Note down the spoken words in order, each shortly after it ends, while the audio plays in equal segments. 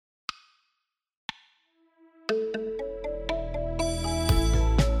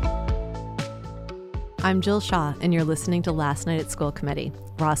I'm Jill Shaw, and you're listening to Last Night at School Committee.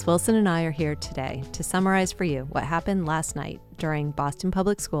 Ross Wilson and I are here today to summarize for you what happened last night during Boston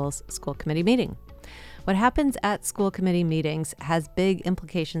Public Schools' school committee meeting. What happens at school committee meetings has big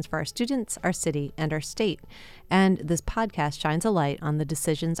implications for our students, our city, and our state. And this podcast shines a light on the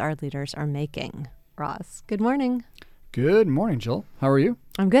decisions our leaders are making. Ross, good morning. Good morning, Jill. How are you?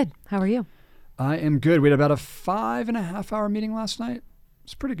 I'm good. How are you? I am good. We had about a 5.5-hour meeting last night.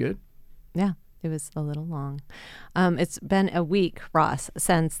 It's pretty good. Yeah, it was a little long. It's been a week, Ross,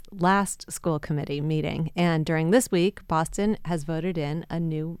 since last school committee meeting. And during this week, Boston has voted in a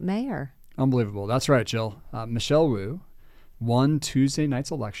new mayor. Unbelievable. That's right, Jill. Michelle Wu won Tuesday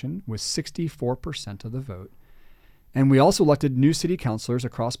night's election with 64% of the vote. And we also elected new city councilors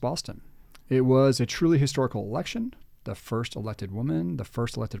across Boston. It was a truly historical election. The first elected woman, the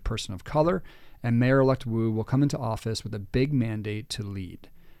first elected person of color, and Mayor-elect Wu will come into office with a big mandate to lead.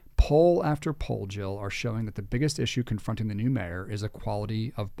 Poll after poll, Jill, are showing that the biggest issue confronting the new mayor is the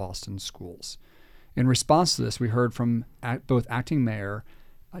quality of Boston's schools. In response to this, we heard from both acting mayor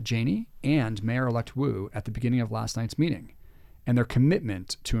Janey and Mayor-elect Wu at the beginning of last night's meeting. And their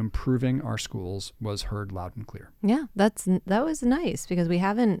commitment to improving our schools was heard loud and clear. Yeah, that was nice because we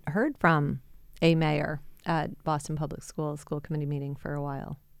haven't heard from a mayor at Boston Public Schools school committee meeting for a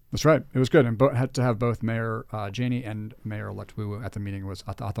while. That's right. It was good. And had to have both Mayor Janey and Mayor-elect Wu at the meeting was,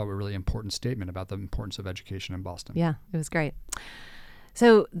 I thought, a really important statement about the importance of education in Boston. Yeah, it was great.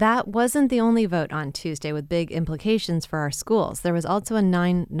 So that wasn't the only vote on Tuesday with big implications for our schools. There was also a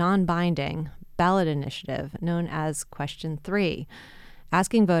non-binding ballot initiative known as Question 3,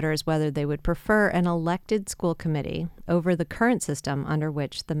 asking voters whether they would prefer an elected school committee over the current system under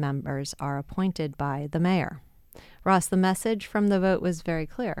which the members are appointed by the mayor. Ross, the message from the vote was very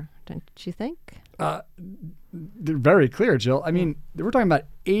clear, don't you think? They're very clear, Jill. I mean, we're talking about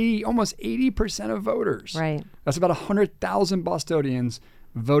almost 80% of voters. Right. That's about 100,000 Bostonians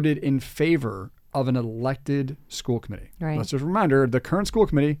voted in favor of an elected school committee. Right. That's just a reminder, the current school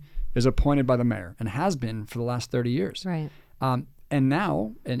committee is appointed by the mayor and has been for the last 30 years. Right. And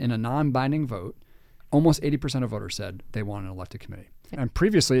now, in a non-binding vote, almost 80% of voters said they want an elected committee. And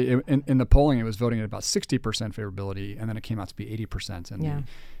previously, in the polling, it was voting at about 60% favorability, and then it came out to be 80%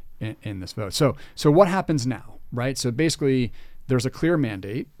 in this vote. So what happens now, right? So basically, there's a clear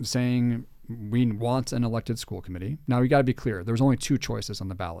mandate saying we want an elected school committee. Now, we got to be clear. There was only two choices on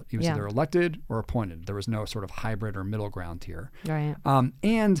the ballot. It was either elected or appointed. There was no sort of hybrid or middle ground here. Right.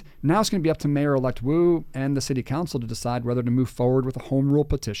 And now it's going to be up to Mayor-elect Wu and the city council to decide whether to move forward with a home rule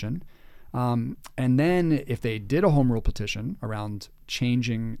petition. And then if they did a home rule petition around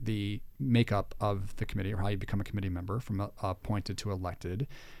changing the makeup of the committee or how you become a committee member from appointed to elected,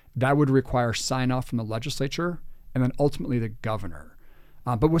 that would require sign off from the legislature and then ultimately the governor.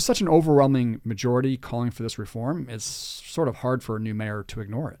 But with such an overwhelming majority calling for this reform, it's sort of hard for a new mayor to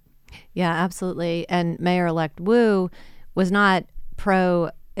ignore it. Yeah, absolutely. And Mayor-elect Wu was not pro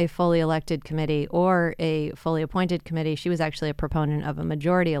a fully elected committee or a fully appointed committee. She was actually a proponent of a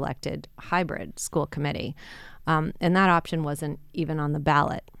majority elected hybrid school committee. And that option wasn't even on the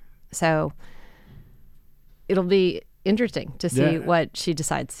ballot. So it'll be interesting to see what she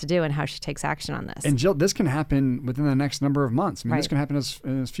decides to do and how she takes action on this. And Jill, this can happen within the next number of months. I mean, Right. This can happen as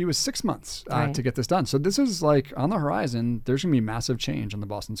few as 6 months Right. to get this done. So this is like on the horizon. There's going to be massive change on the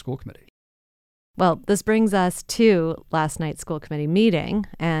Boston School Committee. Well, this brings us to last night's school committee meeting,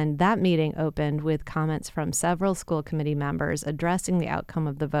 and that meeting opened with comments from several school committee members addressing the outcome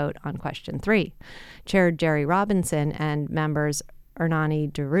of the vote on Question 3. Chair Jerry Robinson and members Ernani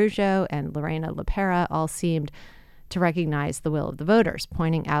DeRujo and Lorena LaPera all seemed to recognize the will of the voters,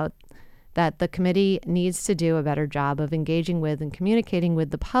 pointing out that the committee needs to do a better job of engaging with and communicating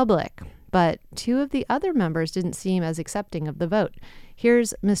with the public. But two of the other members didn't seem as accepting of the vote.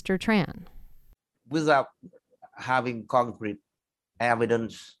 Here's Mr. Tran. Without having concrete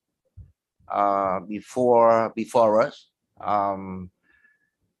evidence before us.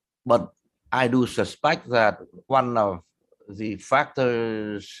 But I do suspect that one of the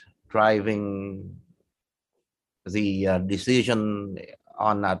factors driving the decision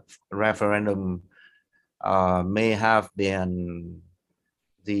on that referendum may have been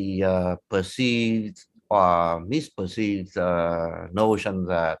the perceived or misperceived notion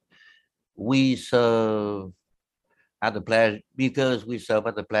that we serve at the pleasure, because we serve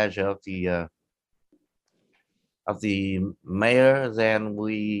at the pleasure of the mayor, then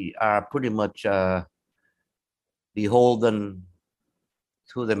we are pretty much beholden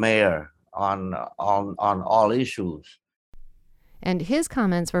to the mayor on all issues. And his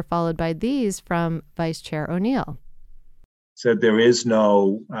comments were followed by these from Vice Chair O'Neill. Said there is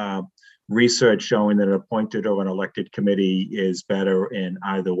no research showing that an appointed or an elected committee is better in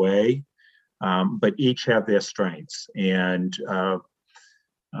either way, but each have their strengths. And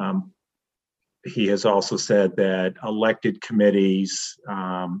he has also said that elected committees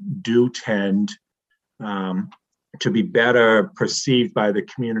do tend to be better perceived by the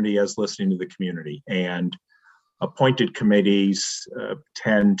community as listening to the community. And appointed committees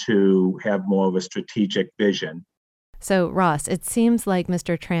tend to have more of a strategic vision. So, Ross, it seems like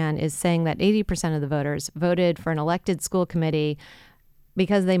Mr. Tran is saying that 80% of the voters voted for an elected school committee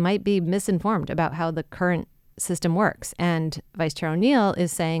because they might be misinformed about how the current system works. And Vice Chair O'Neill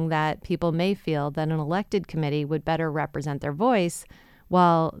is saying that people may feel that an elected committee would better represent their voice,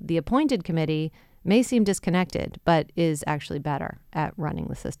 while the appointed committee may seem disconnected, but is actually better at running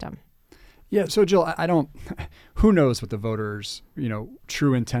the system. Yeah. So, Jill, I don't, who knows what the voters,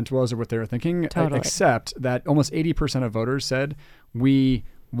 true intent was or what they were thinking, Totally. Except that almost 80% of voters said, we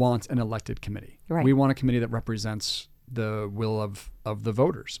want an elected committee. Right. We want a committee that represents the will of the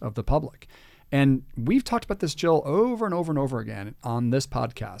voters, of the public. And we've talked about this, Jill, over and over and over again on this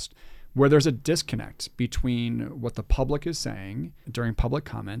podcast, where there's a disconnect between what the public is saying during public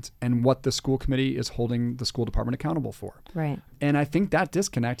comment and what the school committee is holding the school department accountable for. Right. And I think that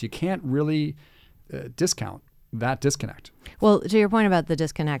disconnect, you can't really discount that disconnect. Well, to your point about the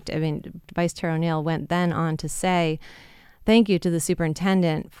disconnect, I mean, Vice Chair O'Neill went then on to say, thank you to the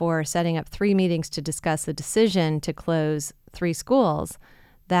superintendent for setting up 3 meetings to discuss the decision to close 3 schools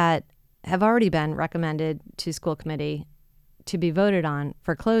that have already been recommended to school committee to be voted on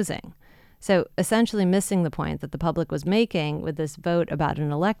for closing. So essentially missing the point that the public was making with this vote about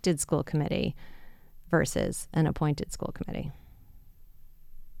an elected school committee versus an appointed school committee.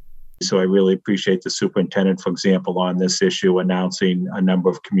 So I really appreciate the superintendent, for example, on this issue, announcing a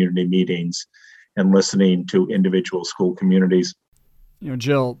number of community meetings and listening to individual school communities.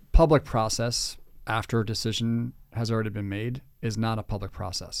 Jill, public process after a decision has already been made is not a public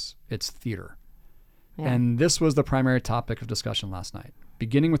process. It's theater. Yeah. And this was the primary topic of discussion last night,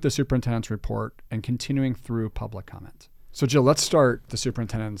 beginning with the superintendent's report and continuing through public comment. So, Jill, let's start the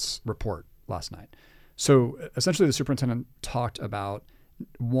superintendent's report last night. So essentially the superintendent talked about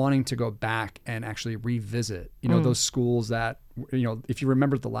wanting to go back and actually revisit, those schools that, if you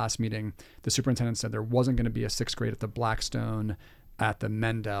remember at the last meeting, the superintendent said there wasn't going to be a 6th grade at the Blackstone, at the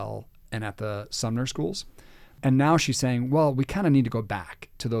Mendel, and at the Sumner schools. And now she's saying, well, we kind of need to go back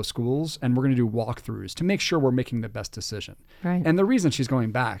to those schools and we're going to do walkthroughs to make sure we're making the best decision. Right. And the reason she's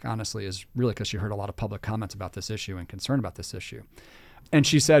going back, honestly, is really because she heard a lot of public comments about this issue and concern about this issue. And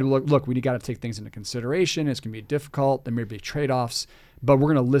she said, look, we got to take things into consideration. It's going to be difficult. There may be trade-offs, but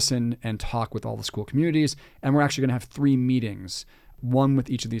we're going to listen and talk with all the school communities. And we're actually going to have 3 meetings, one with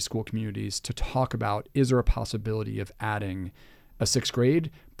each of these school communities, to talk about, is there a possibility of adding a 6th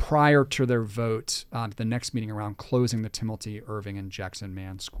grade prior to their vote at the next meeting around closing the Timilty, Irving, and Jackson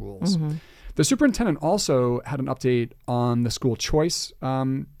Man schools. Mm-hmm. The superintendent also had an update on the school choice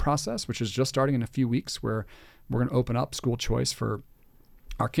process, which is just starting in a few weeks, where we're going to open up school choice for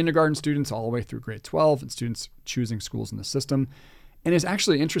our kindergarten students all the way through grade 12 and students choosing schools in the system. And it's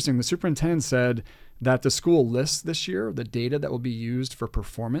actually interesting. The superintendent said that the school lists this year, the data that will be used for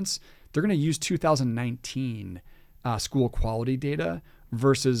performance, they're going to use 2019 school quality data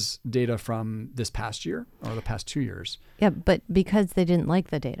versus data from this past year or the past 2 years. Yeah, but because they didn't like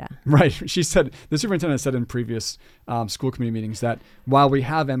the data. Right. She said, the superintendent said in previous school committee meetings that while we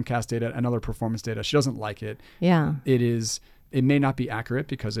have MCAS data and other performance data, she doesn't like it. Yeah. It may not be accurate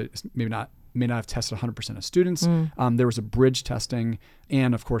because it may not have tested 100% of students. There was a bridge testing,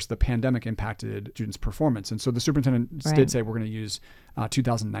 and of course the pandemic impacted students' performance. And so the superintendent did say we're going to use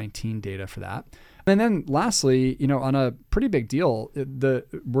 2019 data for that. And then lastly, on a pretty big deal,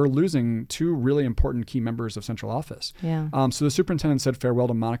 we're losing 2 really important key members of central office. Yeah. So the superintendent said farewell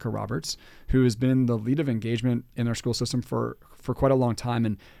to Monica Roberts, who has been the lead of engagement in our school system for quite a long time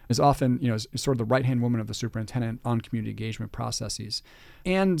and is often, sort of the right-hand woman of the superintendent on community engagement processes.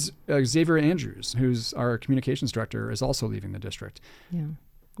 And Xavier Andrews, who's our communications director, is also leaving the district. Yeah.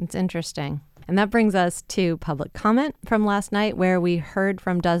 It's interesting. And that brings us to public comment from last night, where we heard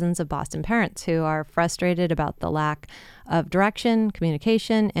from dozens of Boston parents who are frustrated about the lack of direction,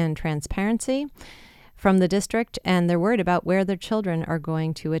 communication, and transparency from the district, and they're worried about where their children are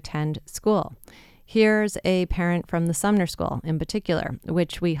going to attend school. Here's a parent from the Sumner School in particular,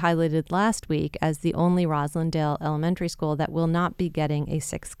 which we highlighted last week as the only Roslindale elementary school that will not be getting a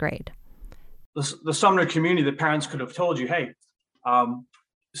 6th grade. The Sumner community, the parents could have told you, hey,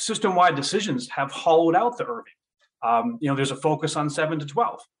 system-wide decisions have hollowed out the Irving. There's a focus on 7 to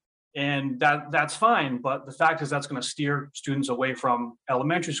 12. And that's fine. But the fact is that's going to steer students away from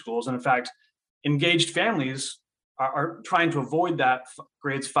elementary schools. And in fact, engaged families are trying to avoid that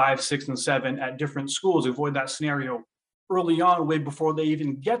grades 5, 6, and 7 at different schools, avoid that scenario early on, way before they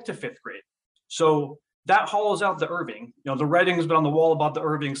even get to 5th grade. So that hollows out the Irving. The writing has been on the wall about the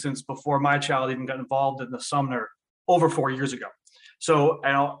Irving since before my child even got involved in the Sumner over 4 years ago. So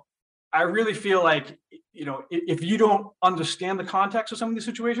I really feel like, if you don't understand the context of some of these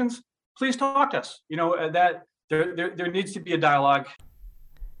situations, please talk to us. That there needs to be a dialogue.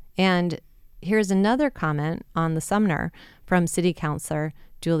 And here's another comment on the Sumner from City Councilor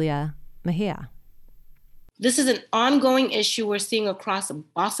Julia Mejia. This is an ongoing issue we're seeing across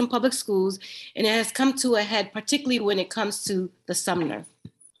Boston Public Schools, and it has come to a head, particularly when it comes to the Sumner.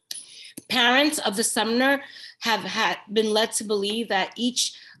 Parents of the Sumner have been led to believe that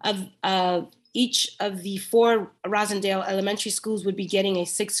each of the 4 Rosendale elementary schools would be getting a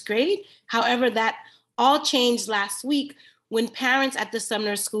 6th grade. However, that all changed last week when parents at the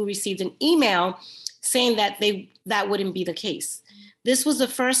Sumner School received an email saying that that wouldn't be the case. This was the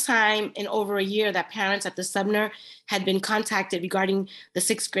first time in over a year that parents at the Sumner had been contacted regarding the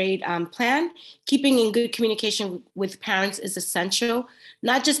 6th grade plan. Keeping in good communication with parents is essential,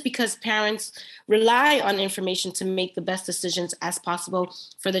 not just because parents rely on information to make the best decisions as possible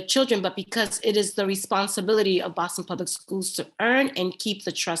for the children, but because it is the responsibility of Boston Public Schools to earn and keep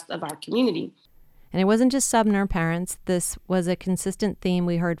the trust of our community. And it wasn't just Sumner parents. This was a consistent theme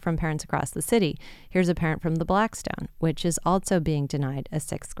we heard from parents across the city. Here's a parent from the Blackstone, which is also being denied a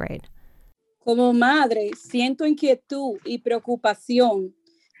 6th grade. Como madre, siento inquietud y preocupación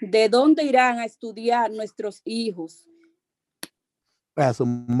de dónde irán a estudiar nuestros hijos. As a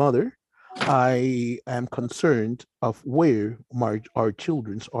mother, I am concerned of where our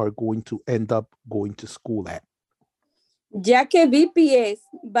children are going to end up going to school at. Ya que BPS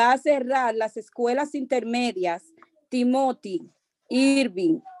va a cerrar las escuelas intermedias Timothy,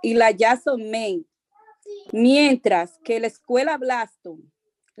 Irving y la Jackson Maine, mientras que la escuela Blaston,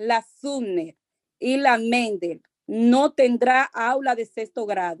 la Sumner y la Mendel no tendrá aula de 6º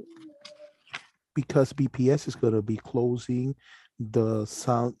grado. Because BPS is going to be closing the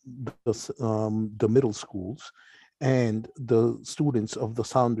middle schools, and the students of the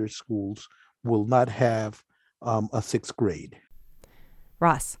Saunders schools will not have a 6th grade.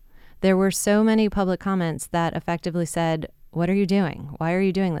 Ross, there were so many public comments that effectively said, what are you doing? Why are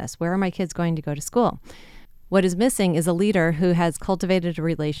you doing this? Where are my kids going to go to school? What is missing is a leader who has cultivated a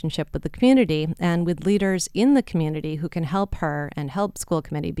relationship with the community and with leaders in the community who can help her and help school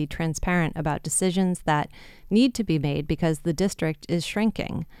committee be transparent about decisions that need to be made because the district is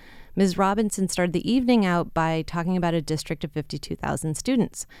shrinking. Ms. Robinson started the evening out by talking about a district of 52,000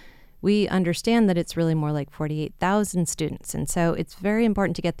 students. We understand that it's really more like 48,000 students. And so it's very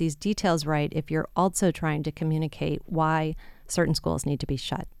important to get these details right if you're also trying to communicate why certain schools need to be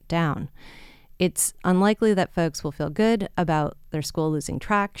shut down. It's unlikely that folks will feel good about their school losing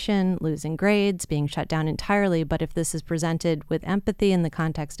traction, losing grades, being shut down entirely. But if this is presented with empathy in the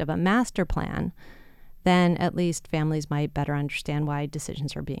context of a master plan, then at least families might better understand why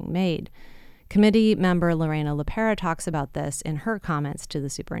decisions are being made. Committee member Lorena LaPera talks about this in her comments to the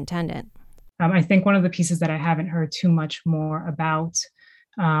superintendent. I think one of the pieces that I haven't heard too much more about,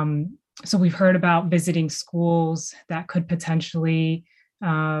 so we've heard about visiting schools that could potentially,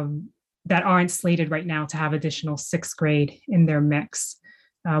 that aren't slated right now to have additional 6th grade in their mix,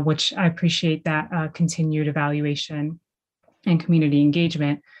 which I appreciate that continued evaluation and community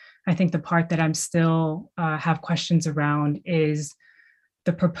engagement. I think the part that I'm still have questions around is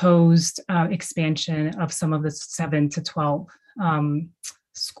the proposed expansion of some of the 7 to 12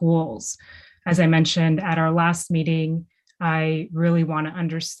 schools. As I mentioned at our last meeting, I really want to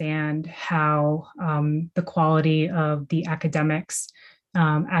understand how the quality of the academic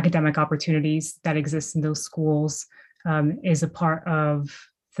opportunities that exist in those schools is a part of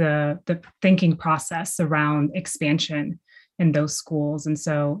the thinking process around expansion in those schools. And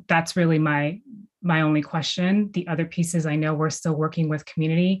so that's really my only question. The other pieces, I know we're still working with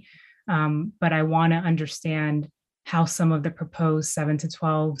community, but I want to understand how some of the proposed 7 to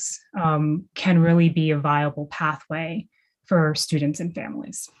 12s can really be a viable pathway for students and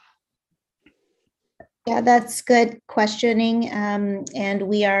families. Yeah, that's good questioning. And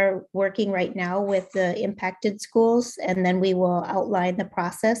we are working right now with the impacted schools, and then we will outline the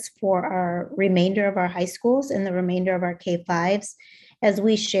process for our remainder of our high schools and the remainder of our K-5s. As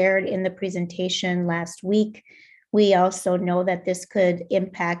we shared in the presentation last week, we also know that this could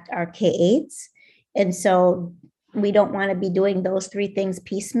impact our K-8s. And so we don't want to be doing those three things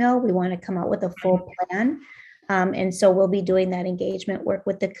piecemeal. We want to come out with a full plan. And so we'll be doing that engagement work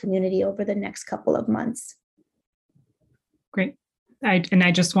with the community over the next couple of months. Great.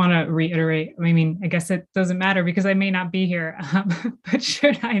 I just want to reiterate, I mean, I guess it doesn't matter because I may not be here, but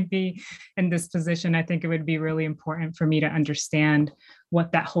should I be in this position, I think it would be really important for me to understand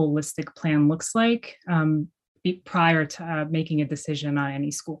what that holistic plan looks like prior to making a decision on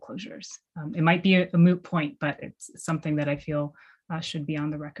any school closures. It might be a moot point, but it's something that I feel should be on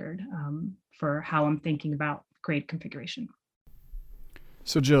the record for how I'm thinking about grade configuration.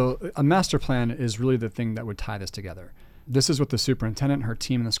 So Jill, a master plan is really the thing that would tie this together. This is what the superintendent, her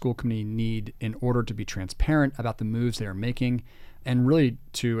team, and the school committee need in order to be transparent about the moves they are making and really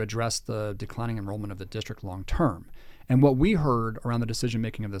to address the declining enrollment of the district long term. And what we heard around the decision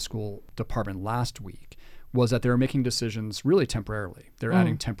making of the school department last week was that they were making decisions really temporarily. They're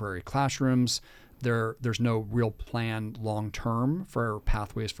adding temporary classrooms. There's no real plan long term for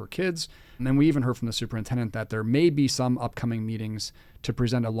pathways for kids. And then we even heard from the superintendent that there may be some upcoming meetings to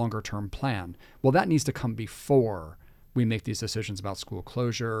present a longer term plan. Well, that needs to come before we make these decisions about school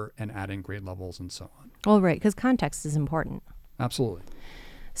closure and adding grade levels and so on. Well, right, because context is important. Absolutely.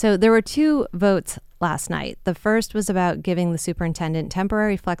 So there were 2 votes last night. The first was about giving the superintendent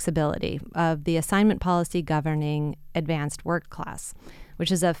temporary flexibility of the assignment policy governing advanced work class,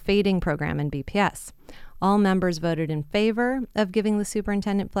 which is a fading program in BPS. All members voted in favor of giving the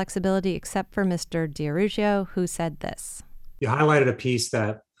superintendent flexibility except for Mr. D'Arugio, who said this. You highlighted a piece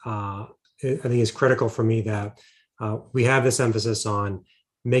that I think is critical for me, that we have this emphasis on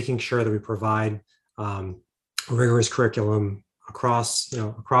making sure that we provide rigorous curriculum across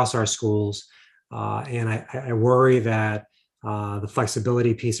our schools, and I worry that the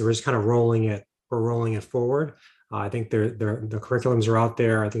flexibility piece, we're just kind of rolling it forward. I think the curriculums are out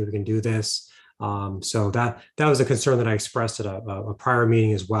there. I think we can do this. So that was a concern that I expressed at a prior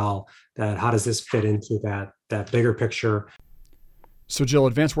meeting as well. That how does this fit into that bigger picture? So Jill,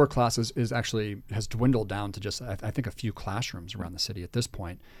 advanced work classes has dwindled down to just, I think, a few classrooms around the city at this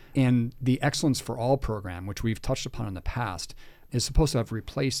point. And the Excellence for All program, which we've touched upon in the past, is supposed to have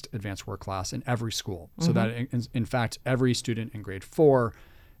replaced advanced work class in every school. So that, in fact, every student in grade 4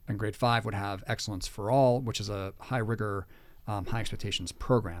 and grade 5 would have Excellence for All, which is a high rigor, high expectations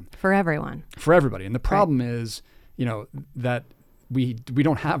program. For everyone. For everybody. And the problem is, that we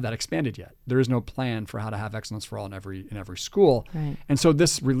don't have that expanded yet. There is no plan for how to have Excellence for All in every school. Right. And so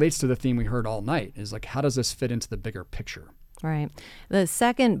this relates to the theme we heard all night, is like, how does this fit into the bigger picture? Right. The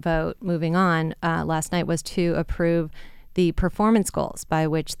second vote, moving on, last night was to approve the performance goals by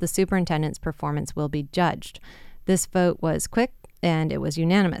which the superintendent's performance will be judged. This vote was quick and it was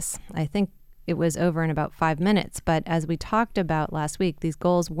unanimous. I think it was over in about 5 minutes, but as we talked about last week, these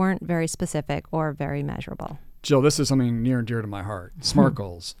goals weren't very specific or very measurable. Jill, this is something near and dear to my heart. SMART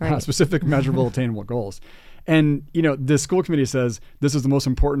goals, Right. Specific, measurable, attainable goals. And, the school committee says this is the most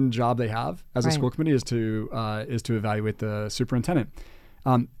important job they have as a Right. school committee is to evaluate the superintendent.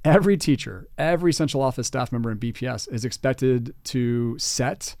 Every teacher, every central office staff member in BPS is expected to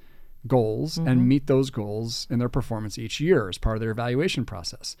set goals and meet those goals in their performance each year as part of their evaluation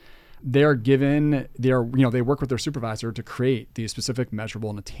process. They work with their supervisor to create these specific, measurable,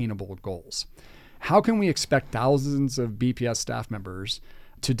 and attainable goals. How can we expect thousands of BPS staff members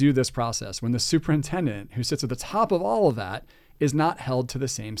to do this process when the superintendent, who sits at the top of all of that, is not held to the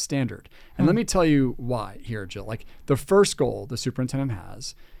same standard? And let me tell you why here, Jill. Like, the first goal the superintendent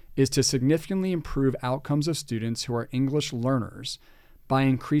has is to significantly improve outcomes of students who are English learners by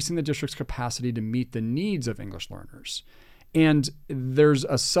increasing the district's capacity to meet the needs of English learners. And there's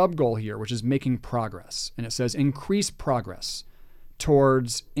a sub-goal here, which is making progress. And it says increase progress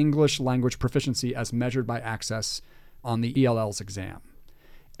towards English language proficiency as measured by access on the ELL's exam.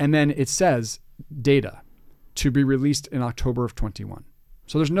 And then it says data to be released in October of 21.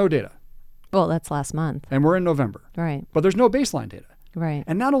 So there's no data. Well, that's last month. And we're in November. Right. But there's no baseline data. Right.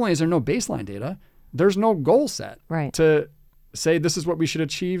 And not only is there no baseline data, there's no goal set Right. to say this is what we should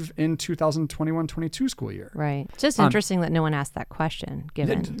achieve in 2021-22 school year. Right. It's just interesting that no one asked that question,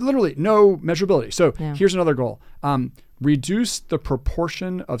 given. Literally no measurability. So Yeah. here's another goal. Reduce the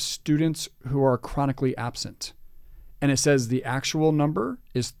proportion of students who are chronically absent. And it says the actual number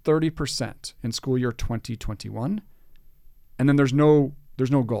is 30% in school year 2021. And then there's no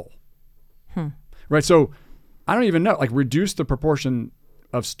goal. Right. So I don't even know, like, reduce the proportion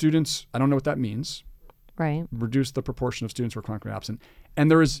of students. I don't know what that means. Right. Reduce the proportion of students who are chronically absent.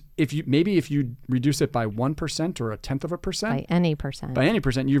 And there is, if you reduce it by 1% or 0.1%. By any percent. By any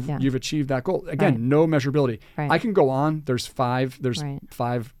percent, you've achieved that goal. Again, Right. no measurability. Right. I can go on. There's five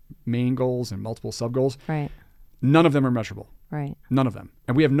Right. main goals and multiple sub goals. Right. None of them are measurable. Right. None of them.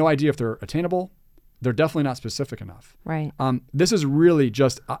 And we have no idea if they're attainable, They're definitely not specific enough. Right. This is really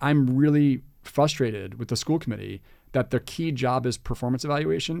just, I'm really frustrated with the school committee that their key job is performance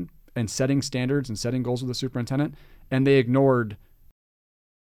evaluation and setting standards and setting goals with the superintendent, and they ignored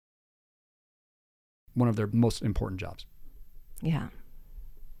one of their most important jobs. Yeah.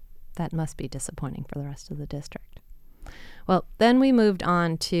 That must be disappointing for the rest of the district. Well, then we moved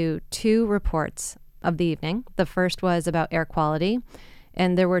on to 2 reports of the evening. The first was about air quality,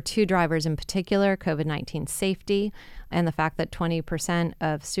 and there were 2 drivers in particular: COVID-19 safety and the fact that 20%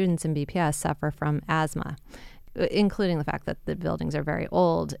 of students in BPS suffer from asthma, including the fact that the buildings are very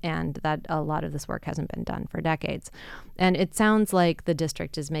old and that a lot of this work hasn't been done for decades. And it sounds like the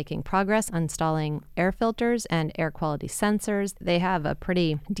district is making progress on installing air filters and air quality sensors. They have a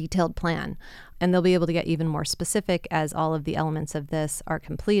pretty detailed plan, and they'll be able to get even more specific as all of the elements of this are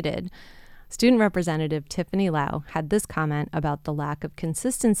completed. Student Representative Tiffany Lau had this comment about the lack of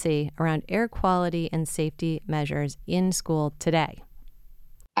consistency around air quality and safety measures in school today.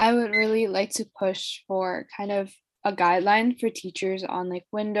 I would really like to push for kind of a guideline for teachers on like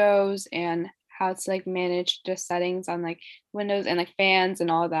windows and how to like manage the settings on like windows and like fans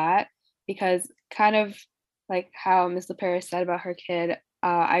and all that, because kind of like how Ms. LaPera said about her kid,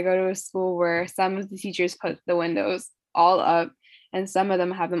 I go to a school where some of the teachers put the windows all up and some of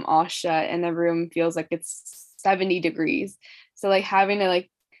them have them all shut and the room feels like it's 70 degrees. So like having to like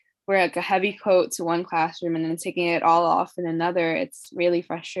wear like a heavy coat to one classroom and then taking it all off in another, it's really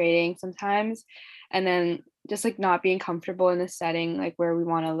frustrating sometimes. And then just like not being comfortable in the setting, like where we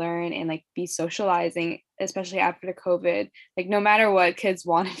want to learn and like be socializing, especially after the COVID, like no matter what, kids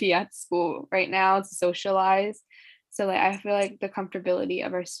want to be at school right now to socialize. So like, I feel like the comfortability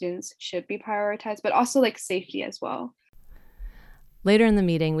of our students should be prioritized, but also like safety as well. Later in the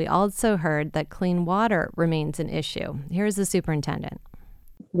meeting, we also heard that clean water remains an issue. Here's the superintendent.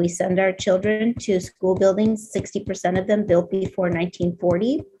 We send our children to school buildings, 60% of them built before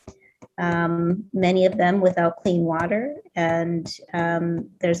 1940, many of them without clean water, and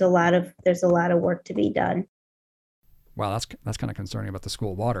there's a lot of work to be done. Wow, that's kind of concerning about the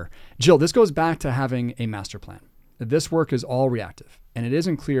school water. Jill, this goes back to having a master plan. This work is all reactive, and it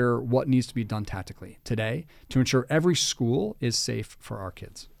isn't clear what needs to be done tactically today to ensure every school is safe for our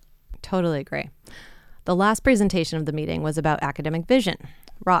kids. Totally agree. The last presentation of the meeting was about academic vision.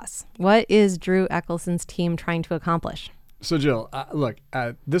 Ross, what is Drew Eccleston's team trying to accomplish? So Jill, look,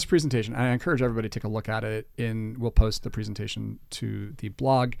 this presentation, I encourage everybody to take a look at it. We'll post the presentation to the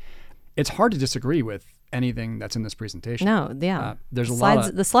blog. It's hard to disagree with anything that's in this presentation. No, yeah. There's a slides, lot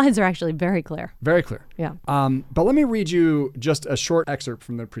of... The slides are actually very clear. Very clear. Yeah. But let me read you just a short excerpt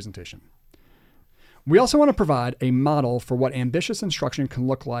from the presentation. We also want to provide a model for what ambitious instruction can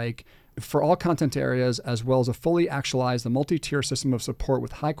look like for all content areas, as well as a fully actualize the multi-tier system of support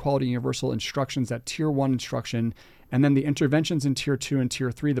with high-quality universal instructions at Tier 1 instruction, and then the interventions in Tier 2 and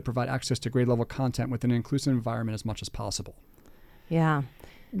Tier 3 that provide access to grade-level content within an inclusive environment as much as possible. Yeah.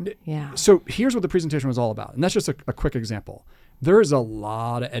 Yeah. So here's what the presentation was all about, and that's just a quick example. There is a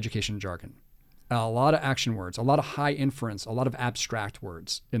lot of education jargon, a lot of action words, a lot of high inference, a lot of abstract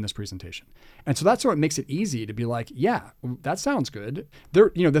words in this presentation. And so that's what makes it easy to be like, yeah, that sounds good.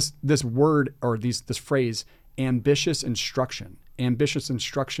 There, this word or this phrase, ambitious instruction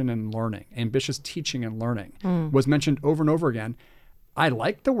and learning, ambitious teaching and learning was mentioned over and over again. I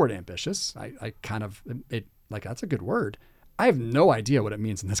like the word ambitious. I kind of, that's a good word. I have no idea what it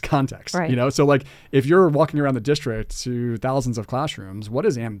means in this context, right. So like if you're walking around the district to thousands of classrooms, what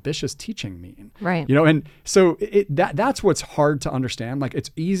does ambitious teaching mean? Right. And so that's what's hard to understand. Like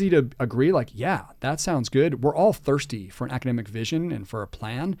it's easy to agree, like, yeah, that sounds good. We're all thirsty for an academic vision and for a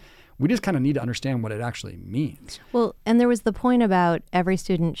plan. We just kind of need to understand what it actually means. Well, and there was the point about every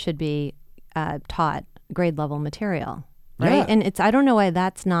student should be taught grade level material. Right. Yeah. And I don't know why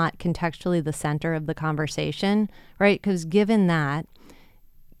that's not contextually the center of the conversation, right? Because given that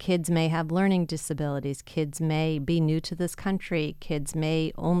kids may have learning disabilities, kids may be new to this country, kids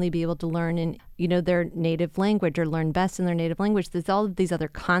may only be able to learn in, their native language or learn best in their native language. There's all of these other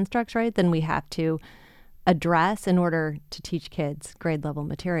constructs, right? Then we have to address in order to teach kids grade level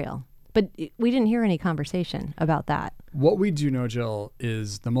material. But we didn't hear any conversation about that. What we do know, Jill,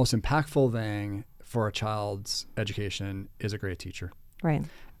 is the most impactful thing for a child's education is a great teacher. Right.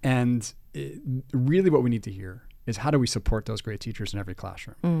 And really what we need to hear is how do we support those great teachers in every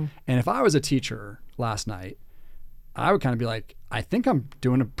classroom? And if I was a teacher last night, I would kind of be like, I think I'm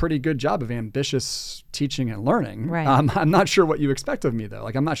doing a pretty good job of ambitious teaching and learning. Right. I'm not sure what you expect of me, though.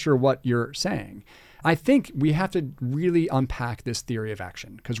 Like, I'm not sure what you're saying. I think we have to really unpack this theory of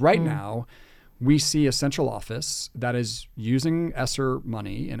action, because right now we see a central office that is using ESSER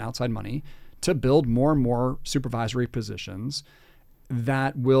money and outside money to build more and more supervisory positions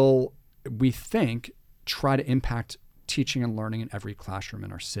that will, we think, try to impact teaching and learning in every classroom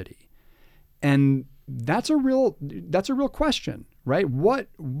in our city. And that's a real question, right? What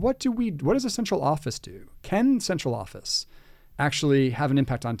does a central office do? Can central office actually have an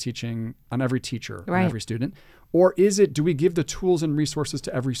impact on teaching, on every teacher, right, on every student? Or do we give the tools and resources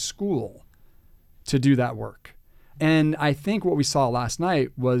to every school to do that work? And I think what we saw last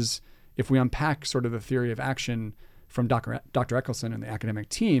night was, if we unpack sort of the theory of action from Dr. Eckelson and the academic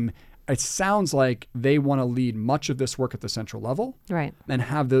team, it sounds like they want to lead much of this work at the central level, right, and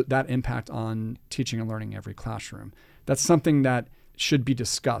have that impact on teaching and learning in every classroom. That's something that should be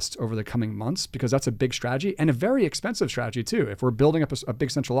discussed over the coming months, because that's a big strategy and a very expensive strategy too. If we're building up a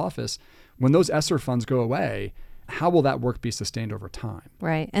big central office, when those ESSER funds go away, how will that work be sustained over time?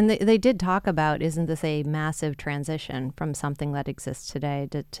 Right. And they did talk about, isn't this a massive transition from something that exists today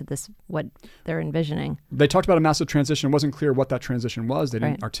to this, what they're envisioning? They talked about a massive transition. It wasn't clear what that transition was. They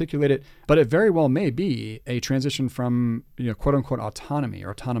didn't articulate it, but it very well may be a transition from, quote unquote, autonomy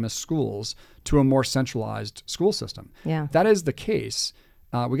or autonomous schools to a more centralized school system. Yeah. That is the case.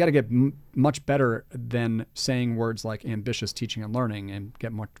 We got to get much better than saying words like ambitious teaching and learning, and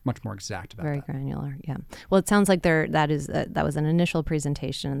get much more exact about Very that. granular, yeah. Well, it sounds like that was an initial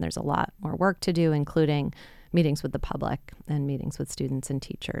presentation, and there's a lot more work to do, including meetings with the public and meetings with students and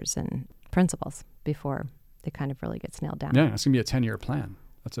teachers and principals before it kind of really gets nailed down. Yeah, it's going to be a 10-year plan.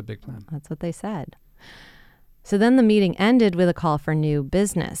 That's a big plan. That's what they said. So then the meeting ended with a call for new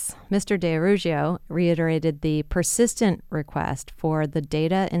business. Mr. D'Arugio reiterated the persistent request for the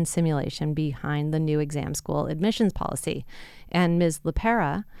data and simulation behind the new exam school admissions policy, and Ms.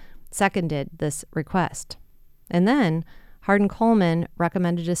 LaPera seconded this request. And then Hardin-Coleman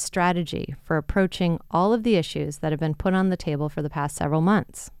recommended a strategy for approaching all of the issues that have been put on the table for the past several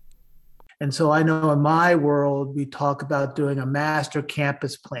months. And so I know in my world, we talk about doing a master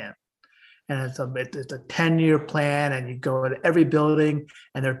campus plan. And it's a 10-year plan, and you go to every building,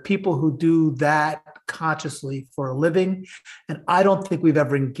 and there are people who do that consciously for a living. And I don't think we've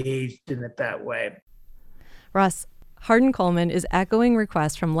ever engaged in it that way. Russ, Hardin-Coleman is echoing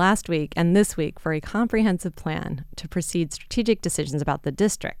requests from last week and this week for a comprehensive plan to precede strategic decisions about the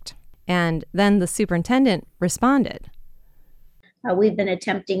district. And then the superintendent responded. We've been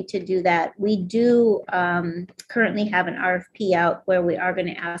attempting to do that. We do currently have an RFP out where we are going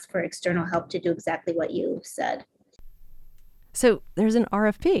to ask for external help to do exactly what you said. So there's an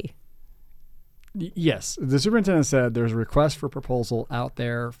RFP. Yes. The superintendent said there's a request for proposal out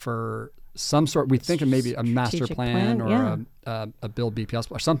there for some sort, we think it may be a master Strategic plan or yeah. a build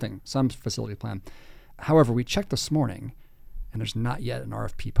BPS or something, some facility plan. However, we checked this morning and there's not yet an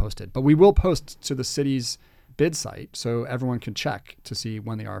RFP posted, but we will post to the city's bid site so everyone can check to see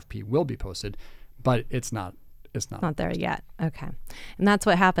when the RFP will be posted, but it's not there yet. Okay. And that's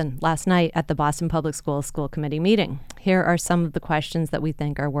what happened last night at the Boston Public Schools School Committee meeting. Here are some of the questions that we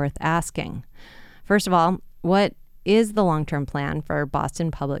think are worth asking. First of all, what is the long-term plan for Boston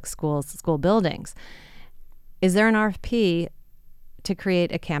Public Schools school buildings? Is there an RFP to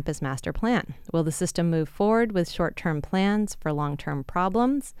create a campus master plan? Will the system move forward with short-term plans for long-term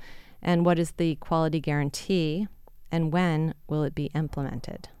problems? And what is the quality guarantee, and when will it be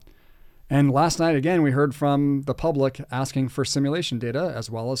implemented? And last night, again, we heard from the public asking for simulation data as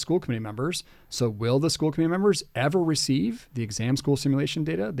well as school committee members. So will the school committee members ever receive the exam school simulation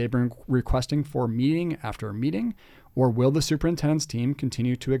data they've been requesting for meeting after meeting? Or will the superintendent's team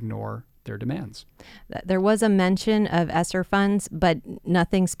continue to ignore their demands? There was a mention of ESSER funds, but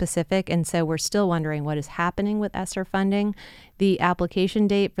nothing specific. And so we're still wondering what is happening with ESSER funding. The application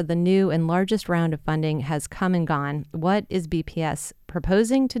date for the new and largest round of funding has come and gone. What is BPS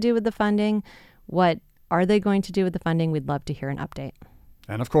proposing to do with the funding? What are they going to do with the funding? We'd love to hear an update.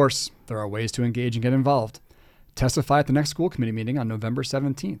 And of course, there are ways to engage and get involved. Testify at the next school committee meeting on November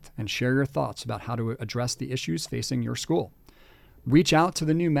 17th and share your thoughts about how to address the issues facing your school. Reach out to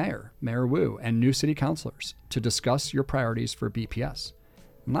the new mayor, Mayor Wu, and new city councilors to discuss your priorities for BPS.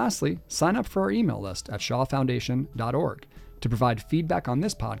 And lastly, sign up for our email list at shawfoundation.org to provide feedback on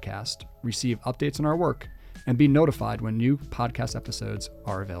this podcast, receive updates on our work, and be notified when new podcast episodes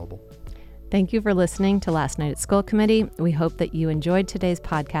are available. Thank you for listening to Last Night at School Committee. We hope that you enjoyed today's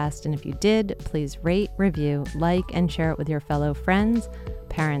podcast, and if you did, please rate, review, like, and share it with your fellow friends,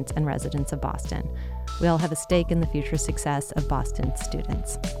 parents, and residents of Boston. We all have a stake in the future success of Boston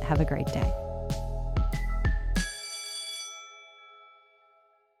students. Have a great day.